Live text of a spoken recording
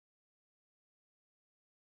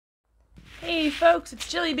Hey folks, it's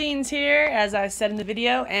Jilly Beans here, as I said in the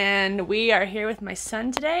video, and we are here with my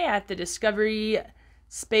son today at the Discovery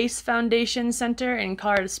Space Foundation Center in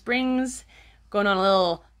Colorado Springs, going on a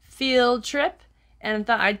little field trip, and I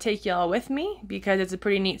thought I'd take y'all with me because it's a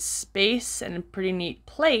pretty neat space and a pretty neat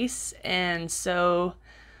place. And so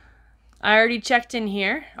I already checked in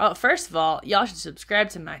here. Oh, first of all, y'all should subscribe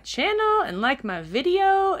to my channel and like my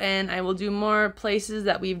video, and I will do more places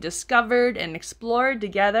that we've discovered and explored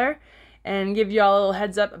together, and give y'all a little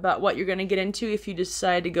heads up about what you're going to get into if you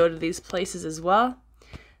decide to go to these places as well.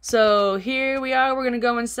 So here we are, we're going to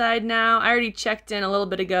go inside now. I already checked in a little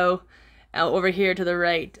bit ago over here to the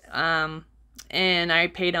right, and I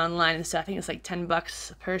paid online and stuff. I think it's like 10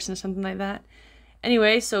 bucks a person or something like that.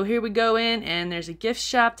 Anyway, so here we go in, and there's a gift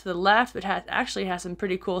shop to the left, but actually has some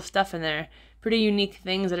pretty cool stuff in there. Pretty unique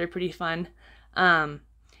things that are pretty fun. And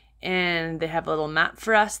they have a little map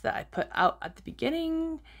for us that I put out at the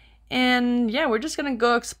beginning. And yeah, we're just going to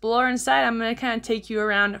go explore inside. I'm going to kind of take you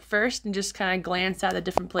around at first and just kind of glance at the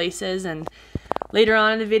different places. And later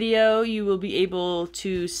on in the video, you will be able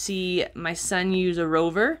to see my son use a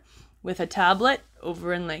rover with a tablet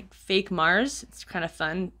over in like fake Mars. It's kind of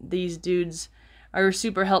fun. These dudes are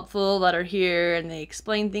super helpful that are here, and they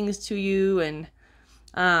explain things to you. And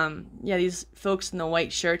yeah, these folks in the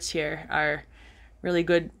white shirts here are really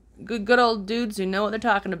good old dudes who know what they're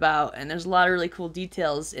talking about. And there's a lot of really cool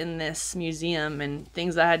details in this museum and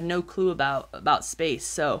things I had no clue about space.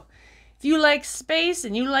 So if you like space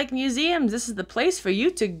and you like museums, this is the place for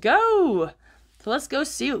you to go. So let's go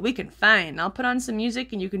see what we can find. I'll put on some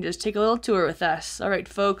music and you can just take a little tour with us. All right,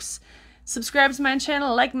 folks, subscribe to my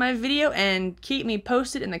channel, like my video, and keep me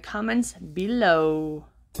posted in the comments below.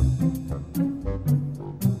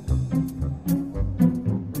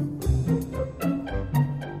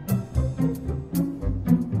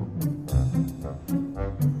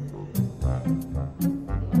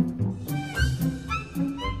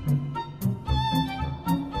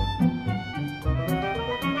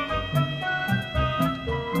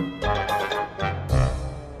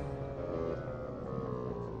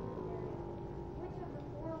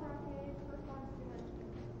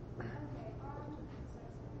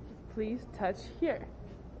 Please touch here.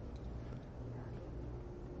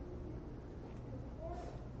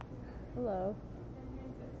 Hello.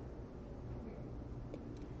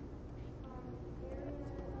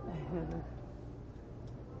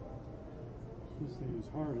 This thing is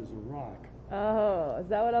hard as a rock. Oh, is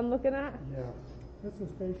that what I'm looking at? Yeah, that's a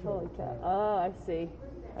space Holy shuttle. cow. Oh, I see.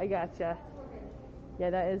 I gotcha. Yeah,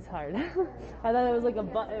 that is hard. I thought it was like a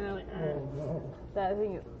button. I'm like, Oh no. that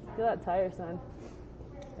thing. Feel that tire, son.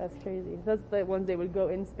 That's crazy. That's the ones they would go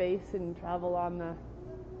in space and travel on the.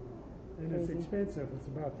 And it's Crazy. expensive. It's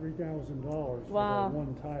about $3,000 for Wow. that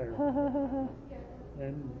one tire.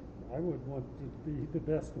 And I would want to be the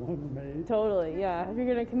best one made. Totally, yeah. If you're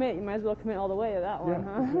gonna commit, you might as well commit all the way to that Yeah, one,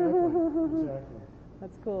 huh? exactly.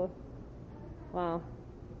 That's cool. Wow.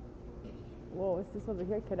 Whoa, what's this over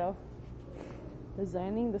here, kiddo?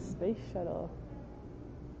 Designing the space shuttle.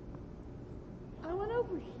 I went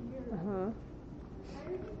over here. Uh-huh. I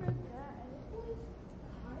already read that, and it was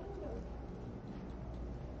kind of.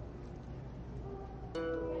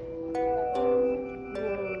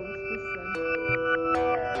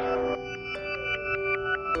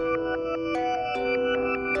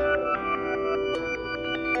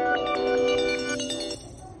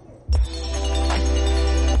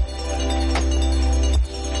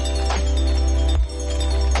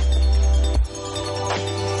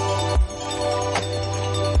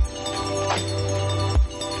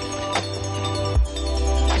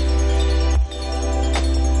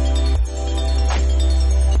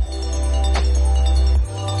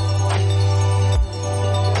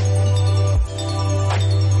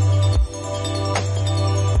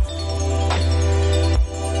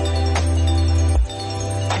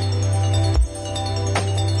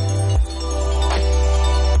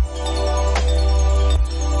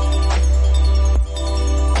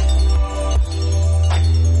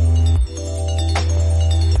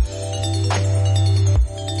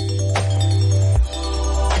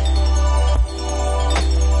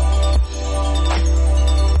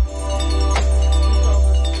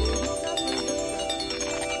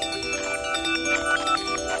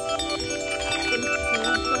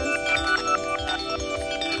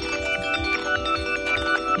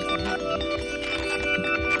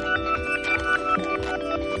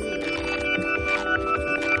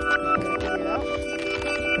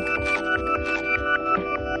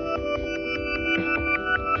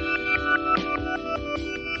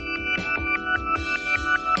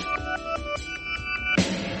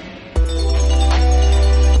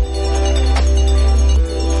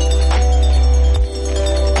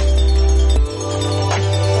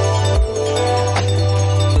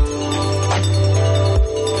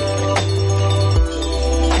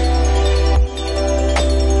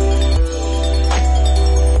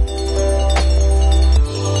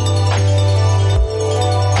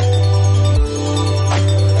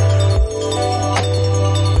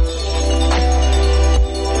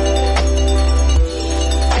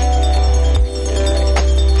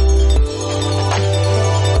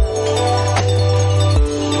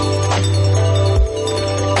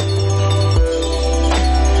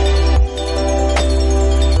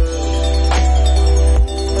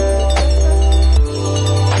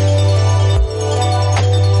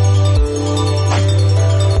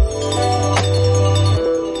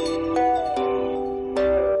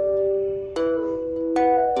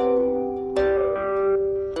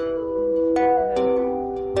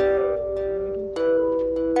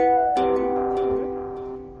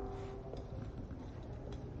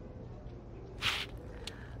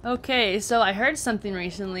 Okay, so I heard something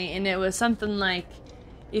recently, and it was something like,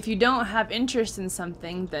 if you don't have interest in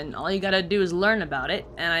something, then all you gotta do is learn about it.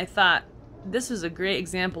 And I thought this is a great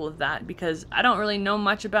example of that, because I don't really know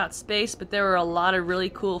much about space, but there were a lot of really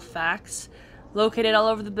cool facts located all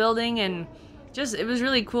over the building, and it was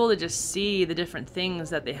really cool to just see the different things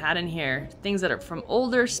that they had in here. Things that are from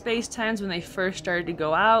older space times when they first started to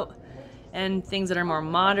go out, and things that are more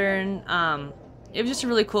modern. It was just a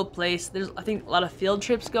really cool place. I think a lot of field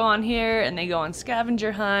trips go on here, and they go on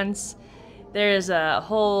scavenger hunts. There's a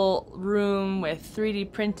whole room with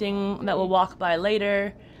 3D printing that we'll walk by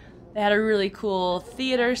later. They had a really cool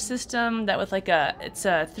theater system that with it's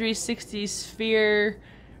a 360 sphere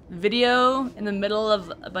video in the middle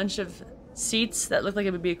of a bunch of seats that looked like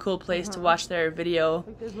it would be a cool place to watch their video.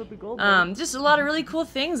 Just a lot of really cool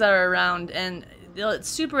things that are around, and it's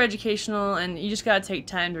super educational, and you just gotta take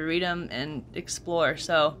time to read them and explore.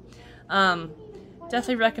 So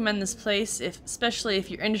definitely recommend this place, especially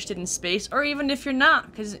if you're interested in space, or even if you're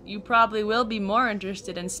not, because you probably will be more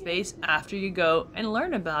interested in space after you go and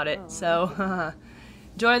learn about it. So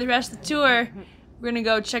enjoy the rest of the tour. We're gonna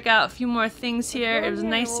go check out a few more things here. It was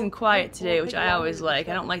nice and quiet today, which I always like.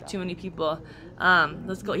 I don't like too many people.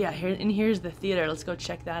 Let's go. Yeah, here's the theater. Let's go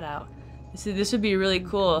check that out. This would be really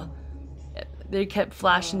cool. They kept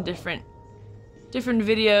flashing different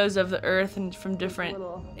videos of the Earth and from different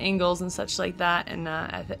angles and such like that. And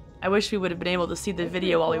I wish we would have been able to see the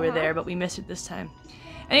video while we were there, but we missed it this time.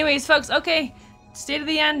 Anyways, folks, okay, stay to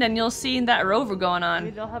the end and you'll see that rover going on.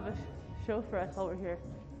 Maybe they'll have a show for us while we're here.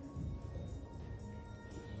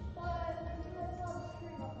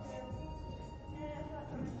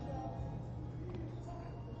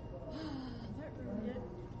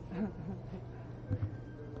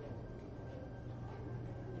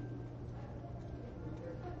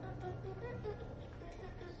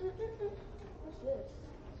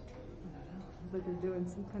 Like they're doing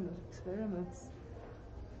some kind of experiments.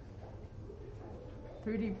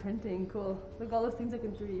 3D printing, cool. Look, all those things I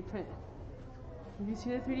can 3D print. Have you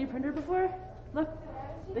seen a 3D printer before? Look,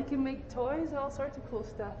 they can make toys and all sorts of cool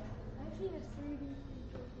stuff. I've seen a 3D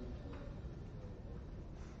printer.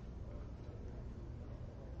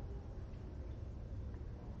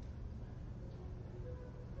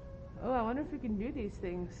 Oh, I wonder if we can do these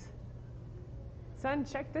things. Son,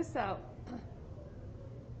 check this out.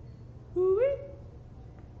 Woo-wee.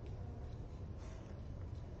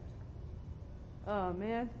 Oh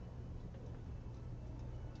man.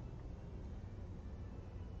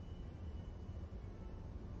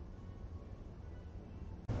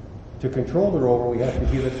 To control the rover, we have to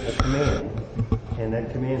give it a command, and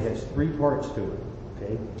that command has 3 parts to it.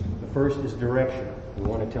 Okay. The first is direction. We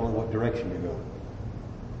want to tell it what direction to go.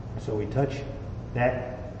 So we touch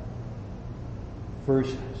that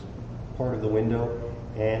first part of the window,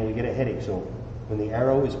 and we get a heading. So when the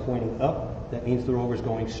arrow is pointing up, that means the rover is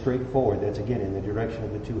going straight forward. That's again in the direction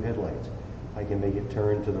of the 2 headlights. I can make it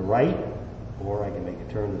turn to the right, or I can make it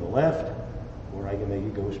turn to the left, or I can make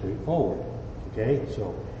it go straight forward. Okay,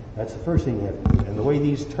 so that's the first thing you have to do. And the way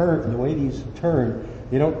these turn,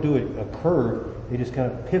 they don't do it a curve. They just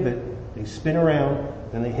kind of pivot. They spin around,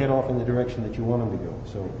 then they head off in the direction that you want them to go.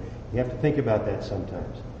 So you have to think about that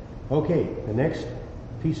sometimes. Okay, the next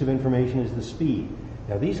piece of information is the speed.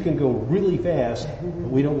 Now these can go really fast, but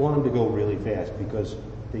we don't want them to go really fast because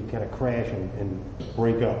they kind of crash and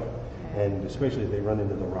break up, and especially if they run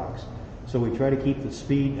into the rocks. So we try to keep the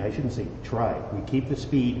speed, I shouldn't say try, we keep the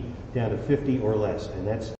speed down to 50 or less, and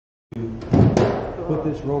that's to put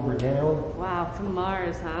this rover down. Wow, to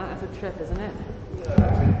Mars, huh? That's a trip, isn't it?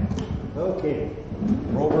 Okay,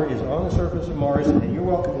 rover is on the surface of Mars, and you're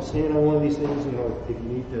welcome to stand on one of these things, you know, if you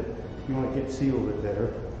need to, if you want to get sealed it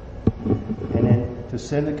better. And then to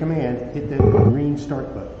send a command, hit that green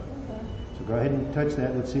start button. Okay. So go ahead and touch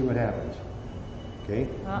that, let's see what happens. Okay,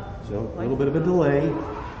 so a little bit of a delay,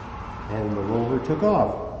 and the rover took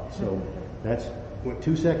off. So that's what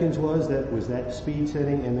 2 seconds was. That was that speed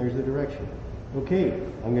setting, and there's the direction. Okay,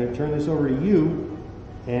 I'm going to turn this over to you,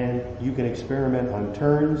 and you can experiment on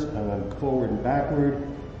turns, on forward and backward,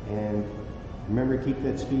 and remember, keep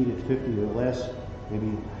that speed at 50 or less.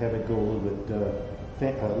 Maybe have it go a little bit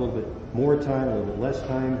more time, a little bit less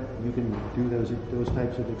time. You can do those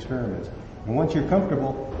types of experiments. And once you're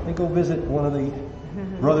comfortable, then go visit one of the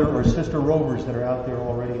brother or sister rovers that are out there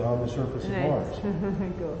already on the surface of Mars.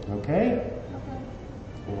 Cool. Okay?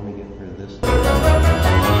 Well, let me get rid of this.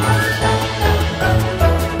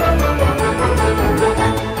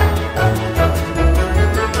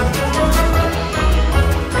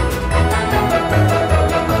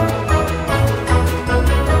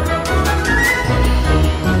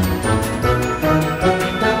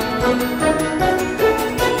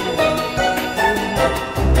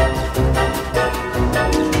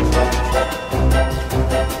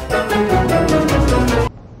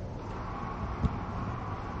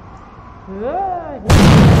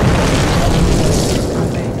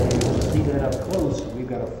 See that up close, we've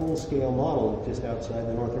got a full-scale model just outside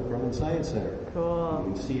the Northrop Grumman Science Center. Cool.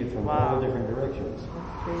 You can see it from Wow. all different directions.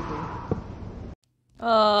 That's crazy.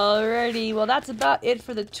 Alrighty, well that's about it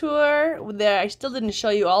for the tour. There, I still didn't show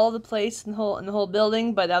you all of the place in the whole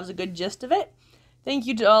building, but that was a good gist of it. Thank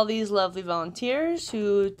you to all these lovely volunteers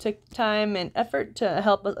who took time and effort to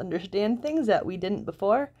help us understand things that we didn't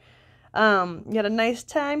before. You had a nice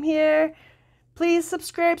time here. Please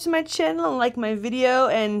subscribe to my channel and like my video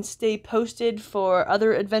and stay posted for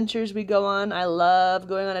other adventures we go on. I love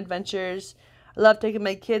going on adventures. I love taking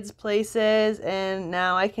my kids places, and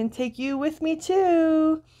now I can take you with me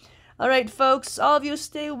too. Alright folks, all of you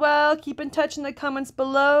stay well, keep in touch in the comments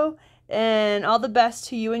below, and all the best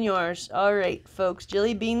to you and yours. Alright folks,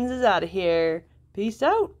 Jilly Beans is out of here. Peace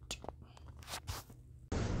out.